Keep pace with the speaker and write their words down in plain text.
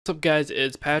What's up guys,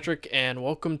 it's Patrick and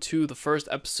welcome to the first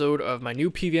episode of my new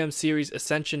PvM series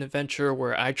Ascension adventure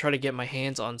where I try to get my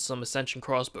hands on some Ascension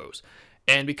crossbows.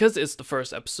 And because it's the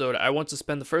first episode, I want to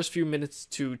spend the first few minutes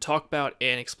to talk about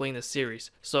and explain this series.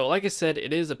 So like I said,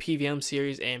 it is a PvM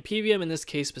series, and PvM in this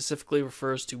case specifically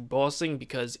refers to bossing,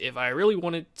 because if I really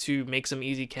wanted to make some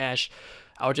easy cash,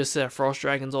 I would just sit at Frost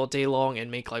Dragons all day long and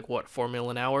make like what, 4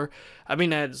 mil an hour? I mean,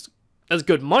 that's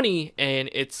good money, and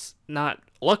it's not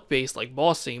luck based like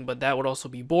bossing, but that would also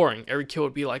be boring. Every kill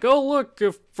would be like, oh look,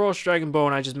 a Frost Dragon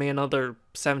Bone, I just made another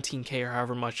 17k or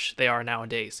however much they are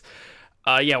nowadays.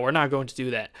 Yeah, we're not going to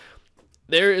do that.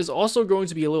 There is also going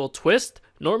to be a little twist.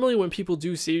 Normally when people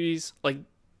do series like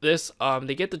this,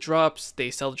 they get the drops, they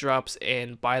sell the drops,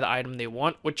 and buy the item they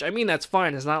want, which I mean, that's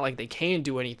fine. It's not like they can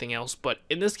do anything else, but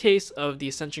in this case of the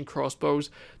Ascension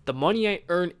crossbows, the money I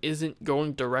earn isn't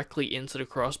going directly into the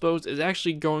crossbows, it's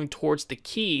actually going towards the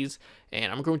keys,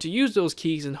 and I'm going to use those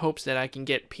keys in hopes that I can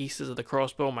get pieces of the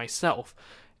crossbow myself,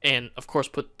 and of course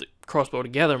put the crossbow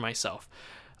together myself.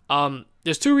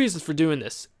 There's two reasons for doing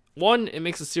this. One, it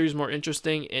makes the series more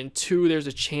interesting, and two, there's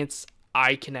a chance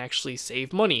I can actually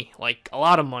save money, like a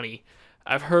lot of money.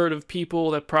 I've heard of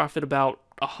people that profit about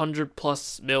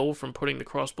 100+ mil from putting the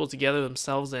crossbow together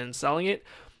themselves and selling it.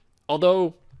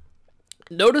 Although,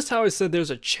 notice how I said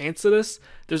there's a chance of this.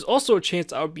 There's also a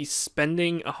chance I would be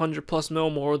spending 100+ mil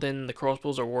more than the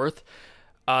crossbows are worth.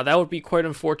 That would be quite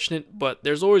unfortunate, but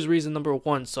there's always reason number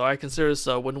one, so I consider this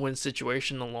a win-win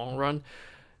situation in the long run.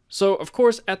 So, of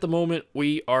course, at the moment,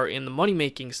 we are in the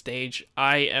money-making stage.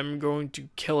 I am going to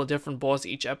kill a different boss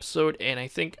each episode, and I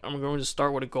think I'm going to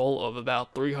start with a goal of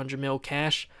about 300 mil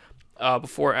cash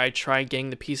before I try getting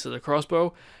the piece of the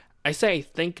crossbow. I say I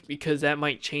think because that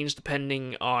might change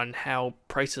depending on how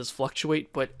prices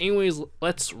fluctuate, but anyways,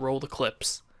 let's roll the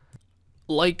clips.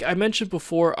 Like I mentioned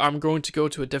before, I'm going to go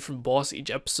to a different boss each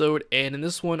episode, and in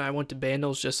this one I went to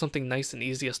Bandos, just something nice and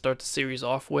easy to start the series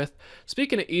off with.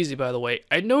 Speaking of easy, by the way,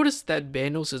 I noticed that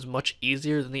Bandos is much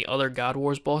easier than the other God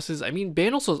Wars bosses. I mean,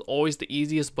 Bandos was always the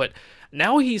easiest, but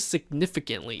now he's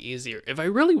significantly easier. If I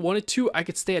really wanted to, I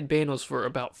could stay at Bandos for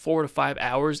about 4 to 5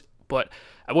 hours, but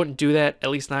I wouldn't do that, at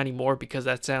least not anymore, because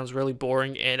that sounds really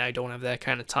boring and I don't have that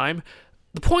kind of time.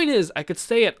 The point is, I could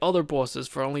stay at other bosses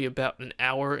for only about an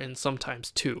hour and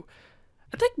sometimes 2.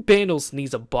 I think Bandos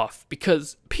needs a buff,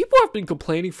 because people have been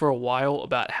complaining for a while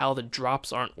about how the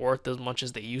drops aren't worth as much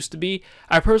as they used to be.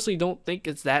 I personally don't think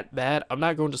it's that bad. I'm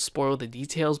not going to spoil the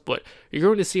details, but you're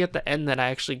going to see at the end that I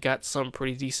actually got some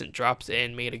pretty decent drops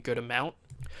and made a good amount.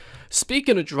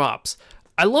 Speaking of drops,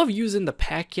 I love using the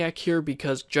pack yak here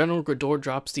because General Gridor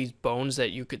drops these bones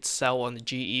that you could sell on the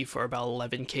GE for about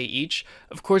 11k each.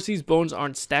 Of course, these bones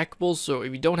aren't stackable, so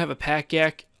if you don't have a pack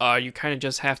yak, you kind of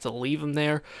just have to leave them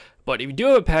there. But if you do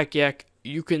have a pack yak,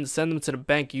 you can send them to the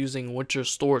bank using winter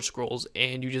storage scrolls,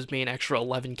 and you just made an extra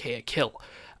 11k a kill.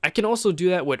 I can also do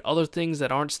that with other things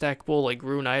that aren't stackable, like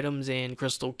rune items and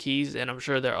crystal keys, and I'm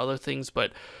sure there are other things,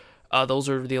 but those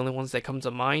are the only ones that come to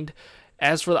mind.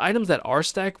 As for the items that are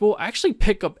stackable, I actually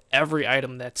pick up every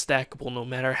item that's stackable no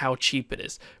matter how cheap it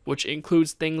is, which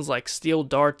includes things like steel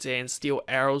darts and steel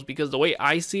arrows, because the way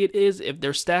I see it is, if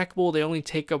they're stackable, they only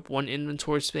take up 1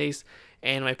 inventory space,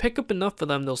 and when I pick up enough of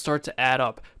them, they'll start to add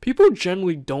up. People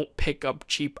generally don't pick up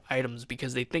cheap items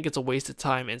because they think it's a waste of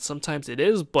time, and sometimes it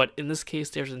is, but in this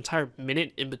case, there's an entire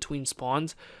minute in between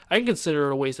spawns. I can consider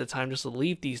it a waste of time just to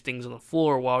leave these things on the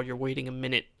floor while you're waiting a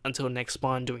minute until the next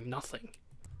spawn doing nothing.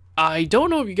 I don't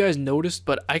know if you guys noticed,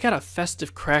 but I got a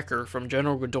festive cracker from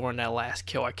General Gridor in that last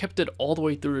kill. I kept it all the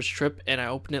way through this trip, and I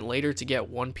opened it later to get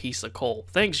 1 piece of coal.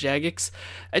 Thanks, Jagex.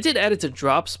 I did add it to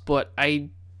drops, but I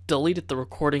deleted the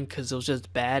recording because it was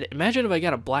just bad. Imagine if I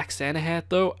got a black Santa hat,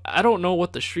 though. I don't know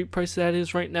what the street price of that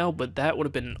is right now, but that would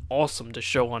have been awesome to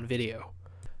show on video.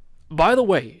 By the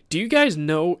way, do you guys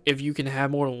know if you can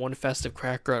have more than 1 festive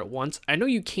cracker at once? I know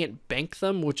you can't bank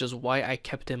them, which is why I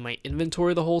kept it in my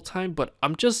inventory the whole time, but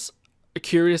I'm just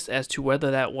curious as to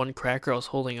whether that 1 cracker I was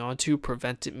holding on to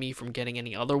prevented me from getting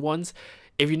any other ones.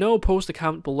 If you know, post a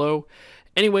comment below.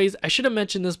 Anyways, I should have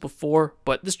mentioned this before,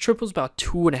 but this trip was about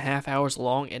 2.5 hours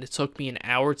long, and it took me an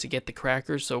hour to get the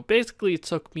crackers, so basically it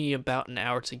took me about an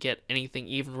hour to get anything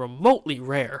even remotely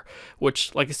rare,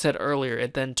 which, like I said earlier,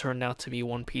 it then turned out to be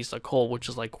 1 piece of coal, which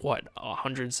is like, what,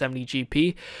 170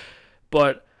 GP?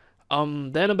 But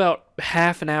then about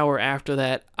half an hour after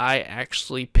that, I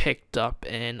actually picked up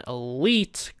an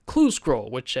elite clue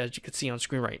scroll, which as you can see on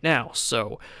screen right now.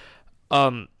 So,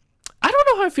 I don't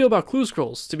know how I feel about clue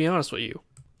scrolls, to be honest with you.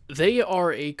 They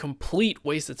are a complete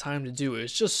waste of time to do.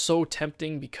 It's just so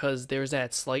tempting because there's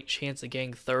that slight chance of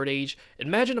getting third age.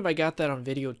 Imagine if I got that on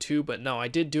video too, but no, I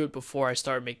did do it before I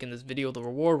started making this video. The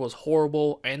reward was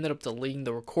horrible. I ended up deleting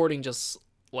the recording just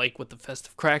like with the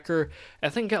festive cracker. I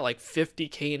think I got like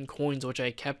 50k in coins, which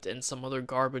I kept, and some other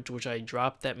garbage which I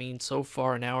dropped. That means so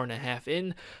far an hour and a half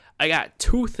in, I got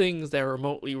two things that are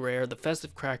remotely rare, the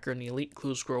festive cracker and the elite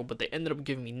clue scroll, but they ended up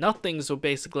giving me nothing, so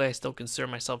basically I still consider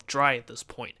myself dry at this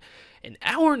point. An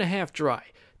hour and a half dry.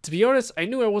 To be honest, I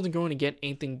knew I wasn't going to get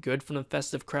anything good from the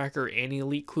festive cracker and the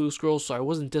elite clue scroll, so I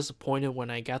wasn't disappointed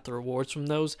when I got the rewards from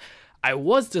those. I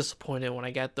was disappointed when I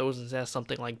got those instead of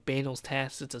something like Bandel's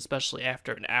Tacits, especially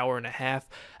after an hour and a half.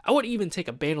 I would even take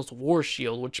a Bandel's War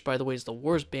Shield, which by the way is the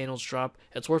worst Bandel's drop.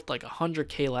 It's worth like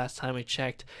 100k last time I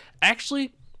checked.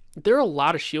 Actually, there are a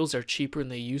lot of shields that are cheaper than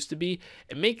they used to be.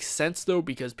 It makes sense though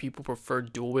because people prefer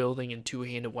dual wielding and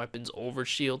two-handed weapons over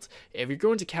shields. If you're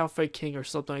going to Calfight King or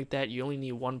something like that, you only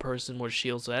need one person with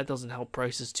shields, so that doesn't help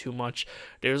prices too much.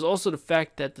 There's also the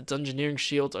fact that the Dungeoneering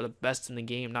shields are the best in the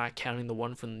game, not counting the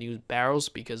one from the new barrels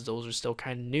because those are still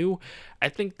kind of new. I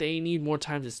think they need more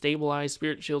time to stabilize.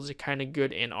 Spirit shields are kind of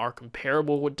good and are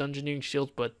comparable with Dungeoneering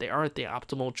shields, but they aren't the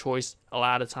optimal choice a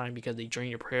lot of time because they drain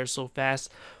your prayers so fast.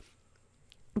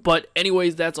 But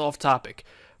anyways, that's off topic.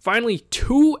 Finally,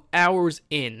 2 hours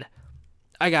in,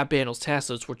 I got Bandel's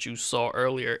Tacits, which you saw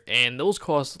earlier, and those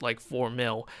cost like 4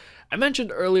 mil. I mentioned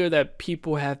earlier that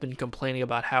people have been complaining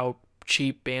about how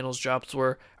cheap Bandel's drops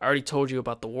were. I already told you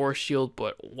about the War Shield,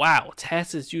 but wow,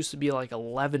 Tacits used to be like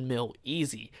 11 mil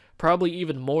easy. Probably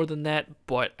even more than that,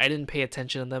 but I didn't pay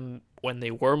attention to them when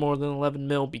they were more than 11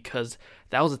 mil because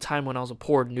that was a time when I was a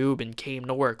poor noob and came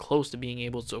nowhere close to being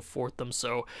able to afford them,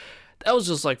 so that was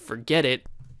just like, forget it.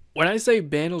 When I say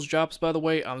Bandel's drops, by the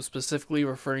way, I'm specifically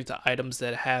referring to items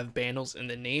that have Bandel's in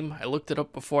the name. I looked it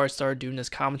up before I started doing this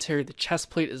commentary. The chest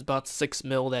plate is about 6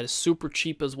 mil. That is super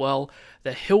cheap as well.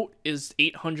 The hilt is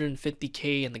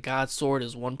 850k and the God Sword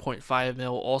is 1.5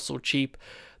 mil, also cheap.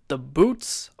 The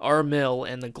boots are a mil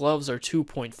and the gloves are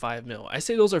 2.5 mil. I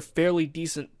say those are fairly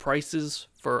decent prices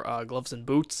for gloves and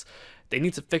boots. They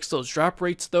need to fix those drop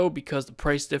rates though because the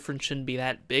price difference shouldn't be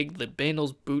that big. The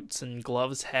Bandel's boots and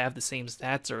gloves have the same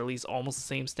stats, or at least almost the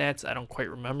same stats. I don't quite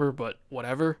remember, but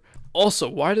whatever. Also,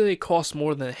 why do they cost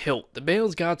more than a hilt? The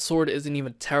Bandel's God Sword isn't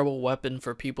even a terrible weapon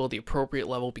for people at the appropriate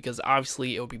level because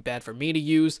obviously it would be bad for me to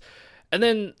use. And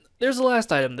then there's the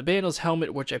last item, the Bandel's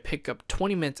helmet, which I pick up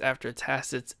 20 minutes after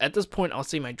Tacits. At this point, I'll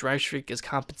say my dry streak is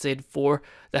compensated for.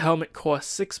 The helmet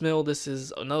costs 6 mil. This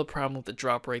is another problem with the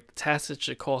drop rate. The Tacits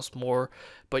should cost more,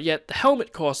 but yet the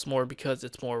helmet costs more because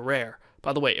it's more rare.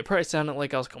 By the way, it probably sounded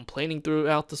like I was complaining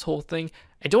throughout this whole thing.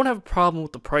 I don't have a problem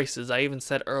with the prices. I even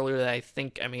said earlier that I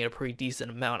think I made a pretty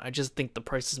decent amount. I just think the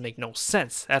prices make no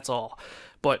sense, that's all.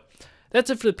 But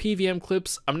that's it for the PvM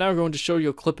clips. I'm now going to show you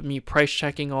a clip of me price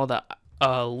checking all the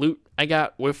loot I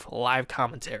got with live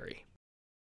commentary.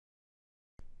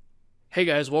 Hey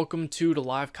guys, welcome to the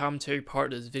live commentary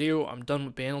part of this video. I'm done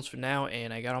with Bandel's for now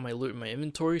and I got all my loot in my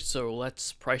inventory, so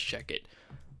let's price check it.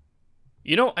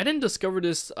 You know, I didn't discover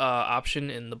this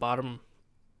option in the bottom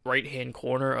right hand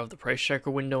corner of the price checker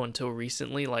window until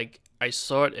recently. Like, I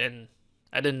saw it and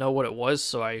I didn't know what it was,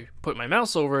 so I put my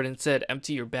mouse over it and said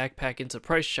empty your backpack into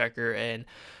price checker, and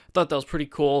thought that was pretty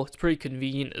cool. It's pretty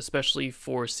convenient, especially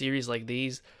for series like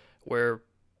these where,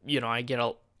 you know,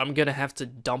 I'm gonna have to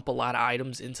dump a lot of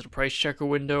items into the price checker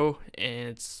window, and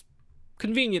it's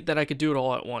convenient that I could do it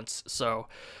all at once. So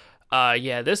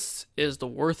yeah, this is the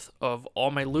worth of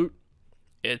all my loot.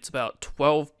 It's about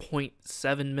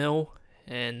 12.7 mil,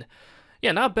 and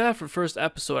yeah, not bad for first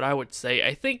episode, I would say.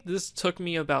 I think this took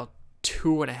me about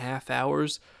 2.5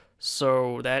 hours,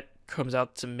 so that comes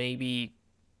out to maybe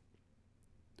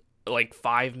like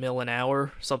 5 mil an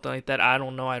hour, something like that. I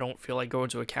don't know. I don't feel like going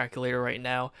to a calculator right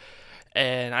now.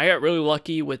 And I got really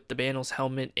lucky with the Bandel's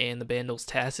helmet and the Bandel's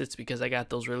Tacits because I got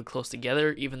those really close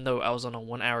together, even though I was on a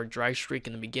 1 hour dry streak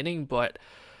in the beginning. But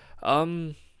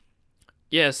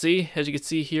yeah, see, as you can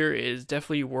see here, it is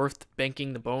definitely worth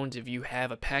banking the bones if you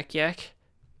have a pack yak.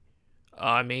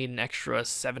 I made an extra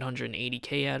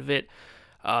 780k out of it.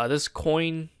 This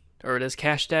coin, or this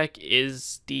cash stack,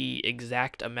 is the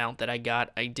exact amount that I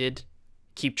got. I did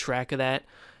keep track of that.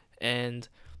 And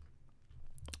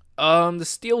the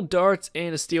steel darts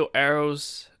and the steel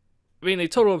arrows, I mean, they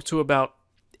total up to about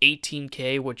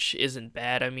 18k, which isn't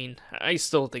bad. I mean, I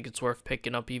still think it's worth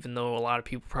picking up, even though a lot of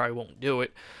people probably won't do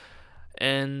it.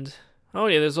 And oh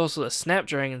yeah, there's also the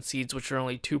Snapdragon seeds, which are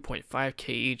only 2.5k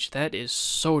each. That is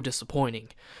so disappointing.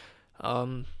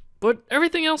 But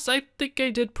everything else, I think I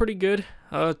did pretty good.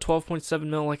 12.7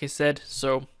 mil, like I said.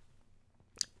 So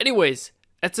Anyways,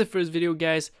 that's it for this video,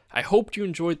 guys. I hope you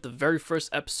enjoyed the very first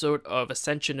episode of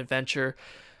Ascension Adventure,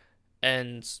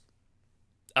 and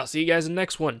I'll see you guys in the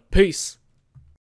next one. Peace!